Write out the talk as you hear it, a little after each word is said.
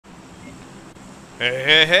Hey,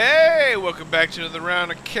 hey, hey! Welcome back to another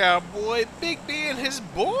round of Cowboy Big B and his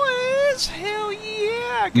boys. Hell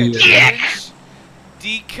yeah! I got Challenge,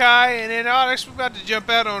 D-Kai, and then Onyx. We're about to jump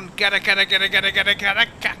out on gotta.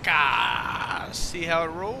 See how it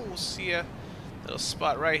rolls. See a little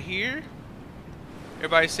spot right here.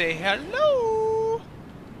 Everybody say hello.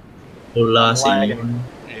 Hola, senor.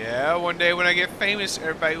 Yeah, one day when I get famous,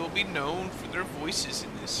 everybody will be known for their voices in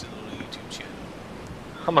this little YouTube channel.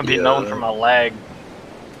 I'm gonna be known for my lag.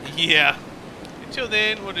 Yeah. Until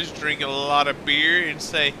then, we'll just drink a lot of beer and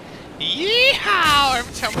say, yeehaw,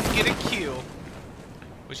 every time we get a kill.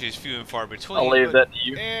 Which is few and far between. I'll leave that to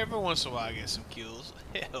you. Every once in a while I get some kills.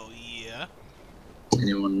 Hell yeah.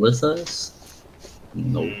 Anyone with us?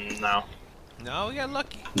 Nope. No. No, we got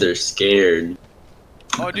lucky. They're scared.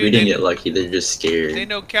 Oh, dude, we didn't get lucky, they're just scared. They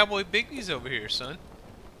know Cowboy Bigby's over here, son.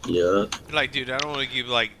 Yeah. Like, dude, I don't want to give,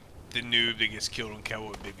 like, the noob that gets killed on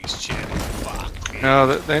Cowboy Bigby's channel. Fuck, man.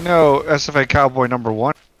 No, they know SFA Cowboy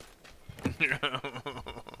 #1.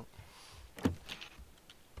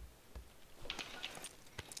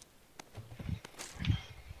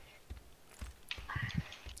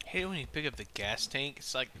 Hey, when you pick up the gas tank,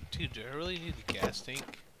 it's like, dude, do I really need the gas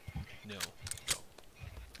tank? No.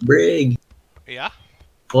 Brig, Yeah?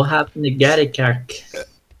 what happened to Gattacack?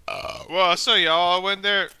 Well, I saw y'all. I went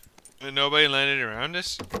there and nobody landed around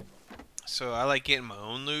us. So I like getting my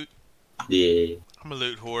own loot. Yeah, I'm a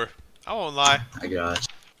loot whore. I won't lie. I got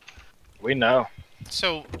We know.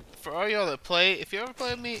 So, for all y'all that play, if you ever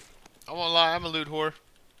play with me, I won't lie, I'm a loot whore.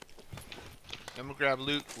 I'm gonna grab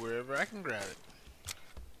loot wherever I can grab it.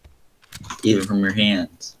 you. Even from your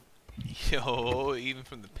hands. Yo, even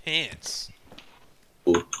from the pants.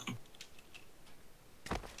 Ooh.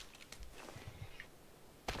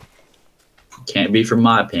 Can't be from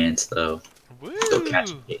my pants, though. Woo! Still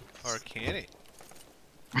catch a case. Or can it?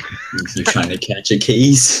 You trying to catch a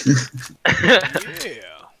case?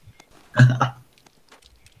 Yeah.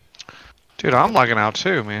 Dude, I'm lagging out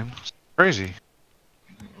too, man. It's crazy.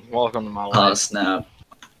 Welcome to my Oh, life. snap.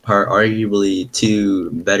 Arguably, two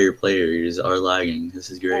better players are lagging. This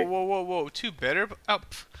is Whoa, great. whoa, whoa, whoa. Two better? Oh,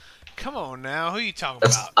 come on now. Who you talking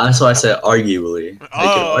about? That's why I said arguably. They could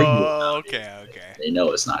argue about Oh, it. okay, okay. They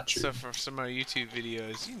know it's not true. So for some of our YouTube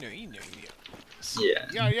videos, you know.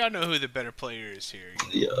 Yeah. Y'all know who the better player is here.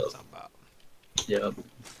 You know what I'm talking about. Yep.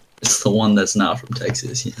 It's the one that's not from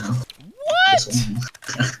Texas, you know? What? This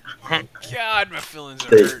one. God, my feelings are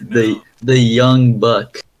hurt now. the young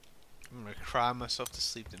buck. I'm gonna cry myself to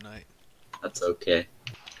sleep tonight. That's okay.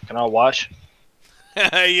 Can I watch?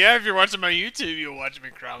 Yeah, if you're watching my YouTube, you'll watch me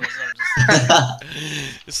cry myself to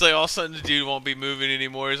sleep. It's like all of a sudden the dude won't be moving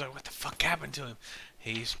anymore. He's like, what the fuck happened to him?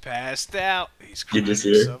 He's passed out. He's You crying just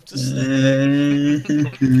hear himself to sleep.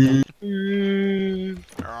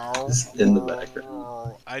 Just in the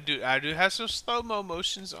background. I do have some slow-mo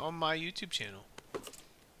motions on my YouTube channel.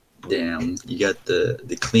 Damn, you got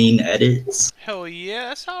the clean edits. Hell yeah,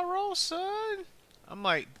 that's how I roll, son. I'm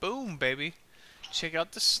like, boom, baby. Check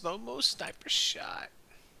out the slow-mo sniper shot.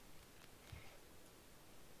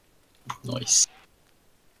 Nice.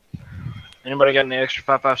 Anybody got any extra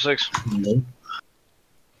 5.56? Nope.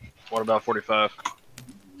 What about 45?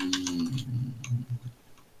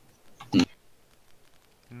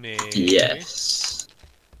 Maybe. Yes.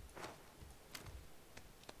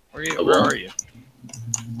 Where are you?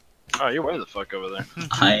 Oh, you're way the fuck over there.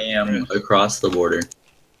 I am across the border.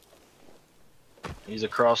 He's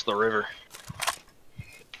across the river.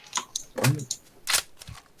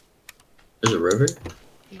 There's a river?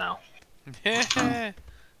 No.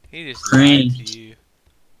 He just Prank. lied to you.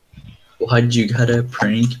 Why'd you gotta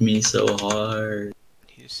prank me so hard?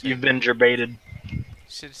 He just said, You've been debated.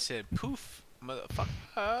 should have said poof,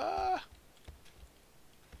 motherfucker.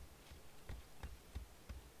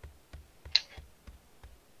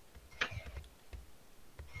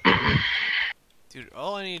 Dude,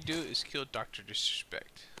 all I need to do is kill Dr.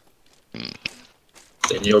 Disrespect.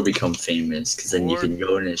 Then you'll become famous, because then you can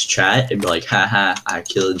go in his chat and be like, haha, I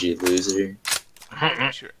killed you, loser.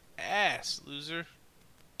 Get your ass, loser.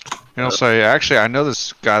 You know, say, actually, I know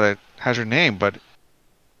this guy that has your name, but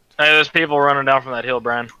Hey, there's people running down from that hill,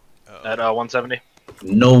 Brian. Uh-oh. At 170.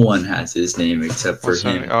 No one has his name except for what's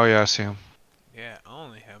that? him. Oh yeah, I see him. Yeah, I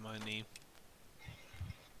only have my name.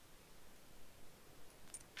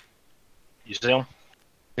 You see him?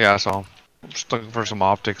 Yeah, I saw him. I'm just looking for some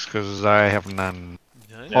optics because I have none.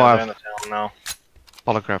 None? Yeah, Oh, they're I've- in the town now.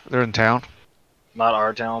 Holograph. They're in town. Not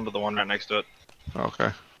our town, but the one right next to it. Okay.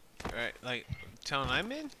 Alright, like, town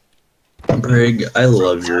I'm in? Brig, I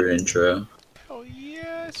love your intro. Oh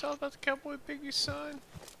yeah, it's all about the Cowboy Biggie, son.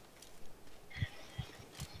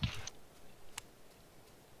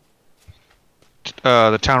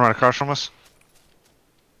 The town right across from us.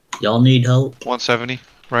 Y'all need help? 170,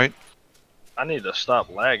 right? I need to stop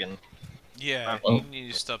lagging. Yeah, Well- you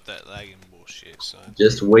need to stop that lagging bullshit, son.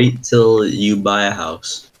 Just wait till you buy a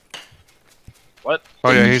house. What? Oh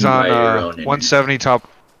Then yeah, you he's can on buy your own internet. 170 top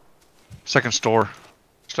second store.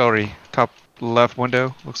 Story top left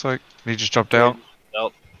window looks like. He just jumped out.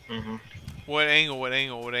 Nope. Mm-hmm. What angle? What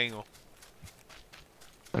angle? What angle?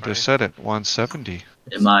 I just said it. 170.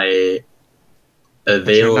 Am I you're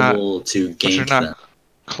available to But you're gank not them?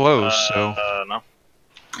 close, so No.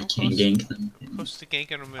 I can't gank them. Close to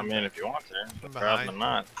ganking them. I mean, if you want to, but Behind. rather than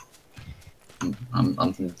not.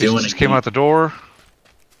 I'm he doing just it. came out the door.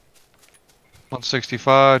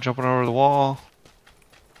 165, jumping over the wall.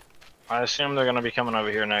 I assume they're gonna be coming over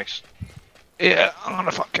here next. Yeah, I'm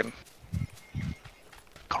gonna fucking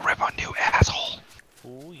go rip on you, asshole.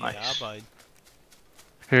 Oh yeah, Nice. bud.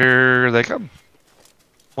 Here they come.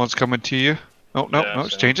 One's coming to you. Oh no, Yeah, no,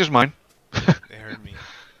 it's same. changed his mind. They heard me.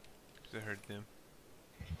 I heard them.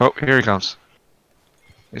 Oh, here he comes.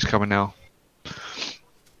 He's coming now.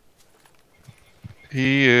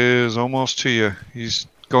 He is almost to you. He's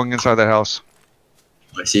going inside that house.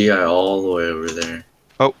 I see a guy all the way over there.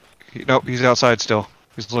 Nope, he's outside still.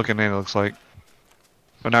 He's looking in, it looks like.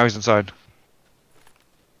 But now he's inside.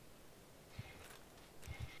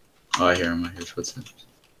 Oh, I hear him. I hear his footsteps.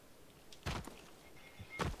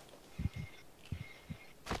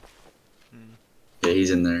 Yeah,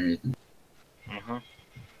 he's in there. Mm-hmm.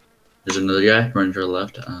 There's another guy running to the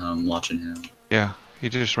left. I'm watching him. Yeah, he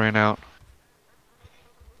just ran out.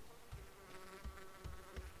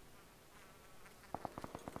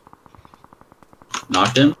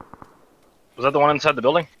 Knocked him? Was that the one inside the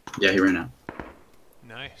building? Yeah, he ran out.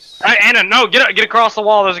 Nice. Hey, Anna, no, get across the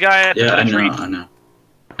wall. There's a guy at Yeah, the I tree. know.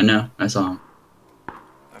 I know. I saw him.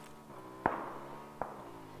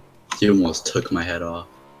 He almost took my head off.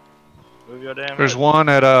 Move your damn There's head. one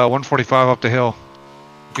at 145 up the hill.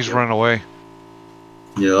 He's running away.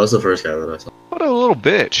 Yeah, that was the first guy that I saw. What a little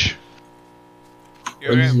bitch.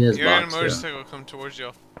 You're What does he in, has you're in a box, yeah? motorcycle come towards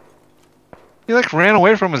you. He like ran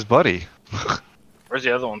away from his buddy. Where's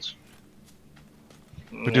the other ones?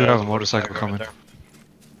 We do have a motorcycle right coming. there.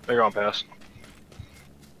 They're going past.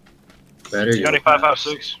 Better You got any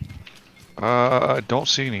 5.56? I don't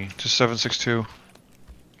see any. Just 762.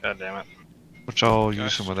 God damn it. Which I'll use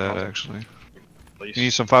Gosh, some of that actually. Please. You need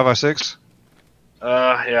some 5.56?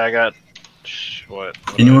 Yeah, I got. What?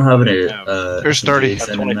 Anyone have any? Yeah. There's 30. I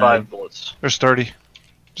got 25 bullets. There's 30.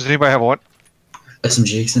 Does anybody have a what?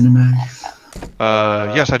 SMG extended mag?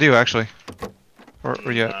 Yes, I do actually. Or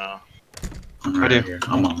yeah, No. I'm I do. here.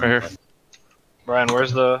 I'm on. right here. Brian,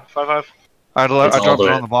 where's the 5.5? I It's all dropped the it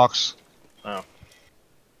way- on the box. I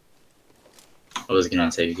was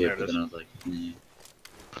gonna take There it, it but is. then I was like,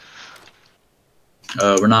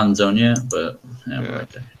 we're not in zone yet, but yeah, we're Yeah. right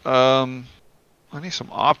there. I need some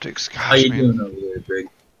optics. Gosh, How you man. doing over there, Brig?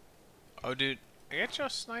 Oh, dude, I got y'all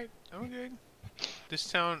sniped. I'm good. This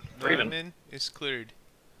town that Freedom. I'm in is cleared.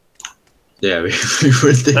 Yeah, we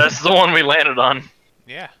were there. That's the one we landed on.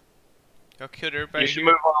 Yeah. Y'all killed everybody. You should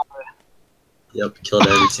here. move on. Yep, killed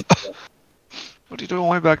every single one. What are you doing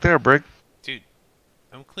way back there, Brig?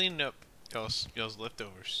 I'm cleaning up y'all's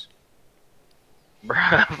leftovers.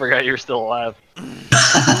 I forgot you were still alive.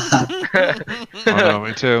 Oh no,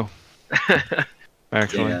 me too.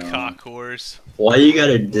 Actually, Yeah. Cock whores. Why you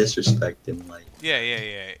gotta disrespect him like? Yeah.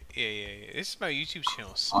 This is my YouTube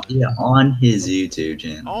channel, son. Yeah, on his YouTube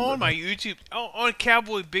channel. On my YouTube, on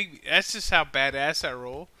Cowboy Big. That's just how badass I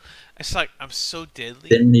roll. It's like I'm so deadly.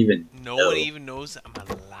 Didn't even No know. one even knows I'm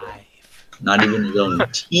alive. Not even his own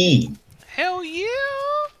team. Hell yeah!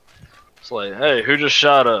 It's like, hey, who just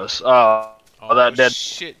shot us? Oh, that dead.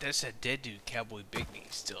 Shit, that's that dead dude, Cowboy Big Knee,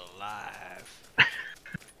 still alive.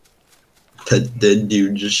 That dead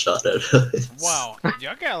dude just shot at us. Wow,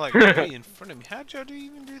 y'all got like way in front of me. How'd y'all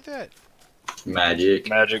even do that? Magic.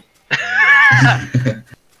 Magic.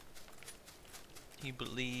 You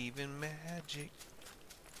believe in magic?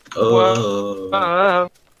 Oh. Oh.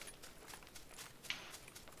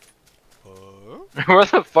 Where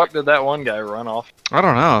the fuck did that one guy run off? I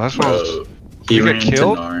don't know. That's what I was. Bro, he You get ran to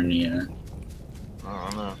killed? Narnia. I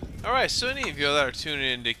don't know. Alright, so any of you that are tuning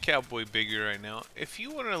into Cowboy Biggie right now, if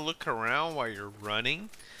you want to look around while you're running,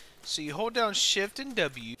 so you hold down Shift and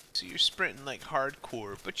W, so you're sprinting like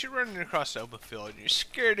hardcore, but you're running across the open field and you're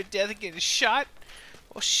scared to death of getting shot,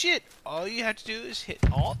 well shit, all you have to do is hit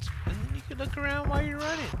Alt, and then you can look around while you're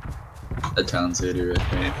running. A town city right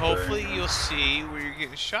there. And hopefully you'll see where you're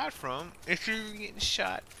getting shot from, if you're getting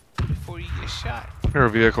shot before you get shot. Here's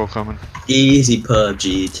a vehicle coming. Easy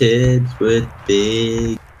PUBG tips with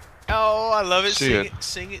big. Oh, I love it. See Sing it. it,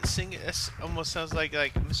 sing it, sing it. That almost sounds like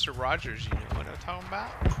Mr. Rogers. You know what I'm talking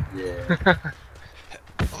about? Yeah.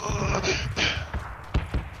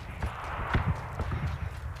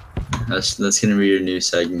 That's gonna be your new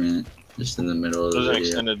segment, just in the middle of the There's an video.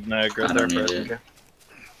 extended nag right I there don't for need it. SMG.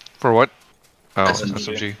 For what? Oh, SMG.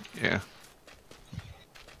 SMG. Yeah.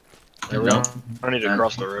 Yeah, we No. don't need to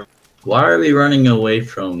cross the river. Why are we running away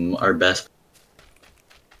from our best?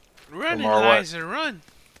 Run, From our what? Eliza, run.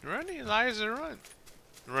 Run, Eliza, run.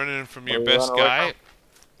 Running from your Where are we best running away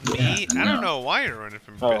guy. Me? Yeah, I don't know why you're running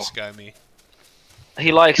from your Oh. best guy, me.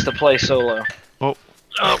 He likes to play solo. Oh.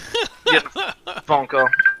 Oh, get phone call.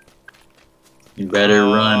 You better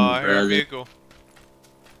I run, hear a brother. vehicle.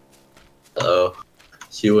 Uh-oh.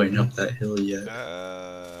 You ain't up that hill yet.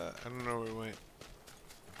 I don't know where it went.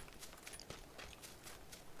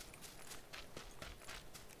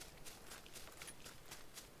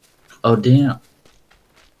 Oh, damn.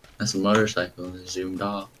 That's a motorcycle that zoomed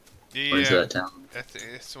off. Went into Yeah, that town.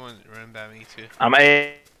 that's the one that ran by me too. I'm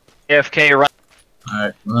AFK right.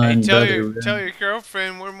 Alright, Hey, run, tell brother, your run. tell your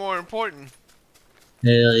girlfriend we're more important.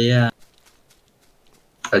 Hell yeah.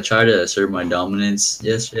 I tried to assert my dominance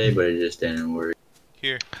yesterday, but it just didn't work.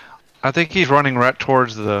 Here, I think he's running right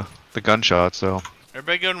towards the gunshot, so.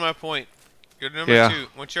 everybody go to my point. Go to number Yeah. 2.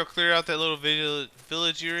 Once y'all clear out that little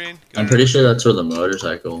village you're in. Go I'm to pretty number sure 2. that's where the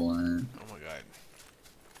motorcycle went. Oh my god.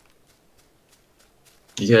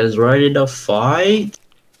 You guys ready to fight?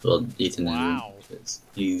 Well, Ethan Wow. is.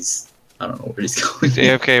 He's. I don't know where he's going. He's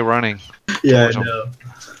AFK running. Yeah, I towards him. know.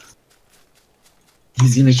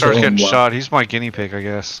 He's gonna He starts kill him. getting while- shot. He's my guinea pig, I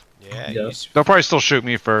guess. Yeah, Yep. you They'll probably still shoot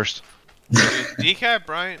me first. DK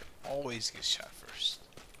Bryant always gets shot first.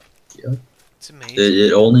 Yep. It's amazing.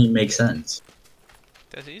 It only makes sense.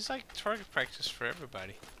 He's like target practice for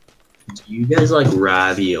everybody. Do you guys like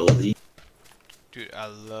ravioli? Dude, I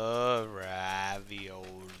love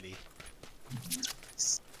ravioli.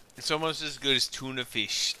 It's almost as good as tuna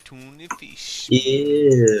fish. Tuna fish.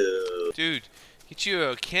 Ew. Dude, get you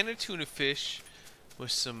a can of tuna fish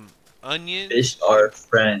with some onions, Fish are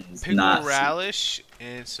friends, pickle not relish,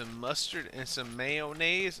 and some mustard and some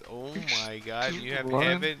mayonnaise. Oh my god, you have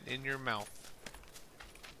heaven in your mouth.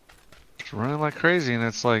 It's running like crazy, and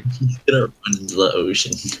it's like, He's gonna run into the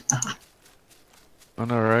ocean. I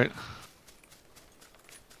know, right?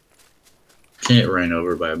 Can't ran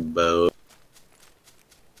over by a boat.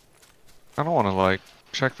 I don't want to, like,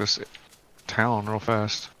 check this town real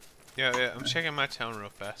fast. Yeah, I'm checking my town real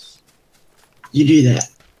fast. You do that.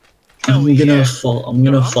 Hell I'm gonna yeah. fall. I'm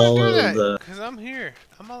gonna No, follow do that, the. Cause I'm here.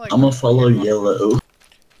 I'm I'm gonna follow yellow. I'm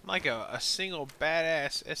like a single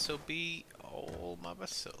badass SOB all by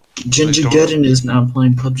myself. Ginger Geddon is now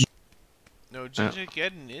playing PUBG. No, Ginger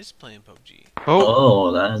Geddon is playing PUBG. Oh,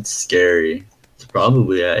 Oh, that's scary. It's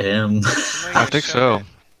probably at him. Somebody I got think shot so. at.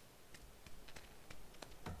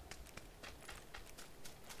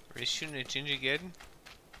 Are you shooting at Ginger Geddon?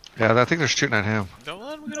 Yeah, I think they're shooting at him. Don't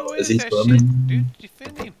let him get away Is with he that swimming? shit. Dude,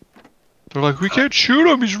 defend him. They're like, we can't shoot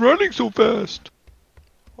him, he's running so fast.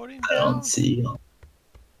 Hold him I down. don't see him.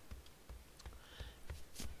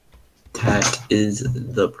 That is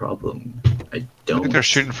the problem. I I don't. think they're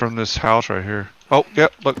shooting from this house right here. Oh,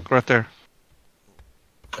 yep, look, right there.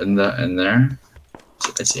 In there.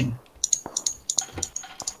 I see.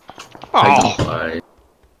 Oh, I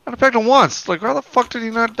I pegged him once. Like, how the fuck did he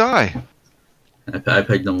not die?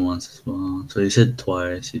 pegged him once as well. So he's hit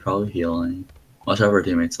twice. He's probably healing. Watch out for our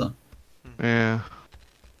teammates though. Yeah.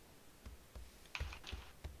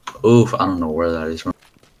 Oof, I don't know where that is from.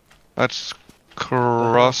 That's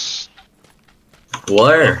crust.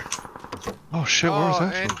 Where? Oh shit, where was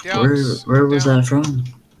that and from? Where was that from?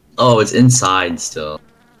 Oh, it's inside still.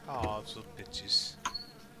 Oh, those little bitches.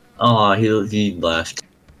 Oh, he left.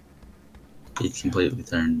 He completely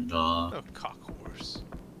turned it off. No cock horse.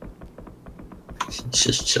 He's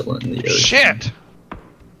just chilling in the ocean. Shit!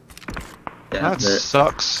 Yeah, That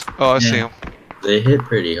sucks. Oh, I see Yeah. him. they hit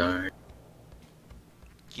pretty hard.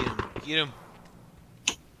 Get him, get him.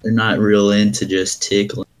 They're not real into just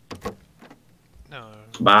tickling. No,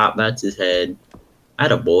 Bop, that's his head.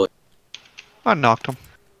 Attaboy. I knocked him.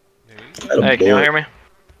 there you go. Hey, can you hear me?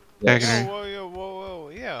 Yeah, I Yes. can Whoa,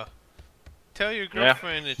 yeah. Tell your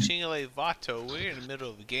girlfriend to chingale vato. We're in the middle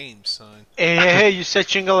of the game, son. Hey, you said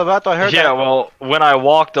Chingalabato. I heard Yeah, that. well, when I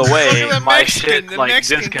walked away, Look at the my Mexican. shit The like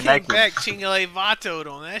Mexican came disconnected. back chingale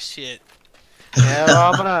vatoed on that shit. Yeah,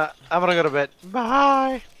 well, I'm gonna go to bed.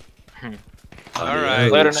 Bye.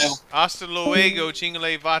 Alright. Later now. Hasta luego,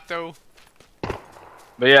 chingale vato.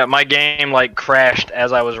 But yeah, my game like crashed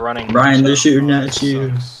as I was running. Brian, they're so- shooting at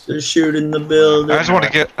you. Sucks. They're shooting the building. I just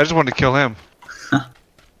wanted to kill him.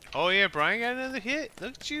 Oh yeah, Brian got another hit.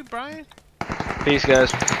 Look at you, Brian. Peace,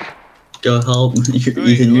 guys. Go help.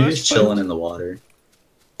 Ethan, you're just chilling fight. in the water.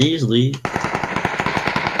 Please leave.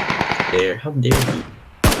 There. How dare you?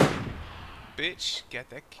 Bitch, got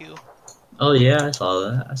that kill. Oh yeah, I saw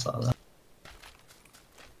that. I saw that.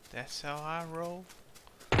 That's how I roll.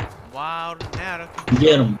 Wild and out of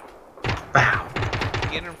Get control. him. Bow.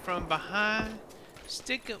 Get him from behind.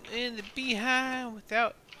 Stick him in the behind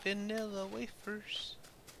without vanilla wafers.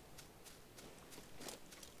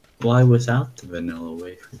 Why without the vanilla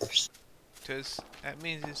wafers? Because that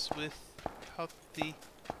means it's without the...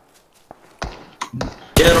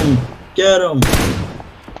 Get him. Get him.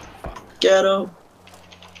 Get him.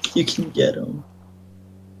 You can get him.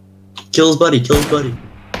 Kill his buddy. Kill his buddy.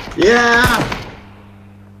 Yeah.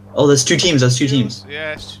 Oh, that's two teams. That's two teams.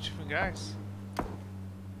 Yeah, it's two different guys.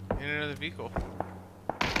 In another vehicle.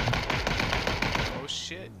 Oh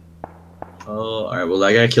shit. Oh, alright. Well,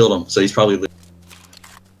 that guy killed him, so he's probably.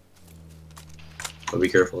 But be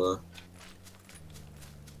careful, though.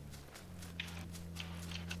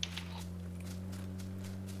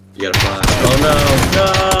 You gotta fly. Oh no!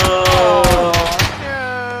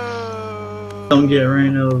 No! No! Don't get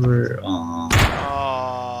ran over. Aww.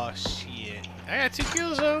 Oh shit. I got 2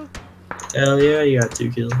 kills though. Hell yeah, you got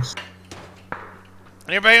 2 kills.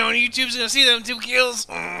 Everybody on YouTube's gonna see them 2 kills.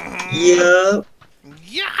 Yep.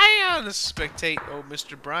 Yeah, let's spectate old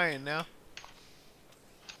Mr. Brian now.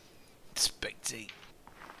 Spectate.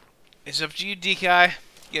 It's up to you, DK.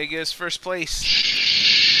 You gotta get us first place.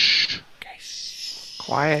 Shh. Okay, shh.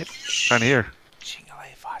 Quiet. Trying to hear.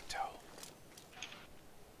 Chingale Vato.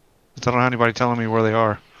 I don't have anybody telling me where they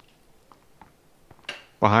are.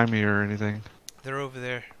 Behind me or anything. They're over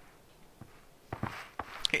there.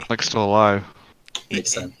 Like still alive.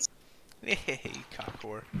 Makes sense. Hey,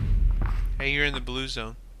 cockwhore. Hey, you're in the blue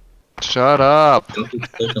zone. Shut up. Don't get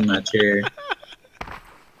stuck on that chair.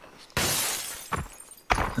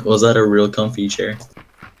 Was that a real comfy chair?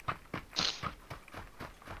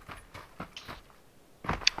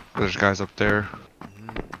 There's guys up there.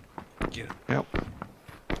 Get him. Yep.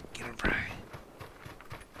 Get him, Brian.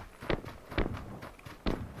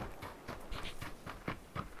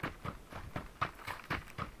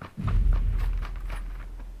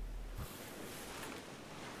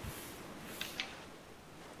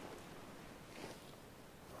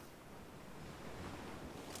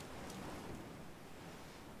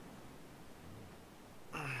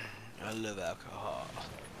 I love alcohol.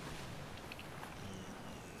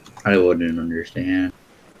 I wouldn't understand.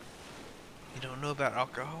 You don't know about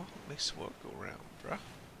alcohol? Makes the world go round, bruh.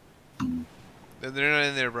 Mm. They're not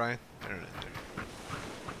in there, Brian. They're not in there.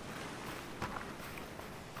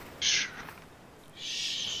 Shh.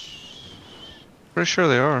 Shh. Pretty sure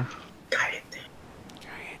they are. Cállate.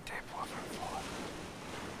 Cállate, por favor.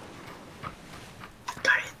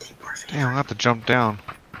 Cállate, por favor. Damn, I have to jump down.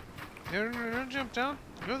 No, don't jump down.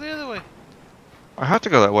 Go the other way. I have to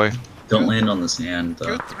go that way. Don't land on the sand, Go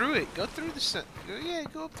though. through it. Go through the sun. Yeah,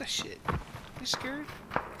 go up that shit. You scared?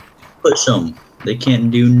 Push them. They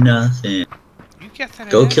can't do nothing. You got that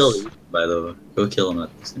Go ass. kill him, by the way. Go kill him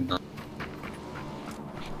at the same time.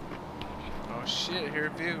 Oh shit, I hear a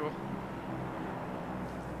vehicle.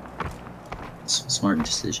 It's a smart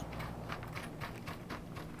decision.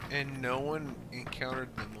 And no one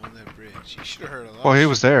encountered them on that bridge. You should have heard a lot. Well, he of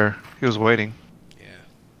was there. He was waiting. shit.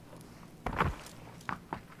 Yeah.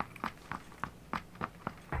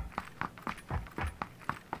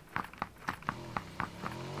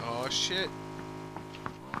 Oh shit.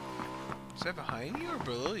 Is that behind you or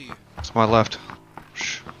below you? It's my left.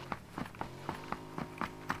 Shh.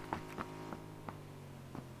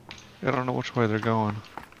 I don't know which way they're going.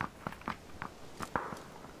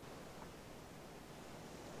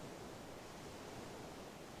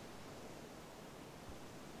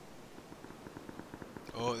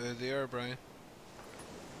 Oh, there they are, Brian.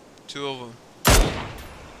 2 of them.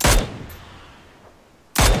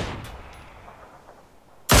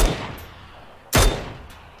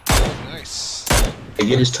 Nice. Hey,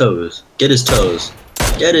 get his toes. Get his toes.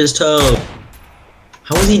 Get his toe.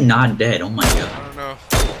 How is he not dead? Oh my god. I don't know.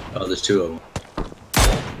 Oh, there's 2 of them.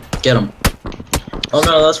 Get him. Oh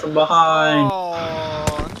no, that's from behind.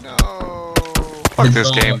 Oh no. Fuck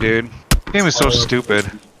this game, dude. This game is so stupid.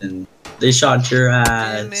 And they shot your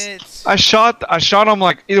Damn ass. it. I shot him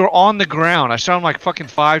like either on the ground. I shot him like fucking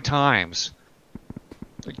 5 times.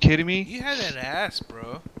 Are you kidding me? You had that ass,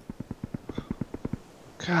 bro.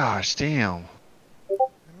 Gosh, damn.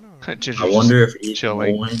 I know. I wonder if he's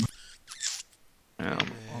chilling. going. Yeah,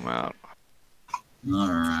 I'm out.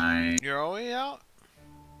 Alright. You're all the way out?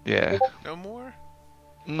 Yeah. No more?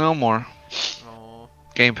 No more. Oh,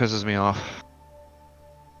 Game pisses me off.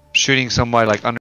 Shooting somebody like under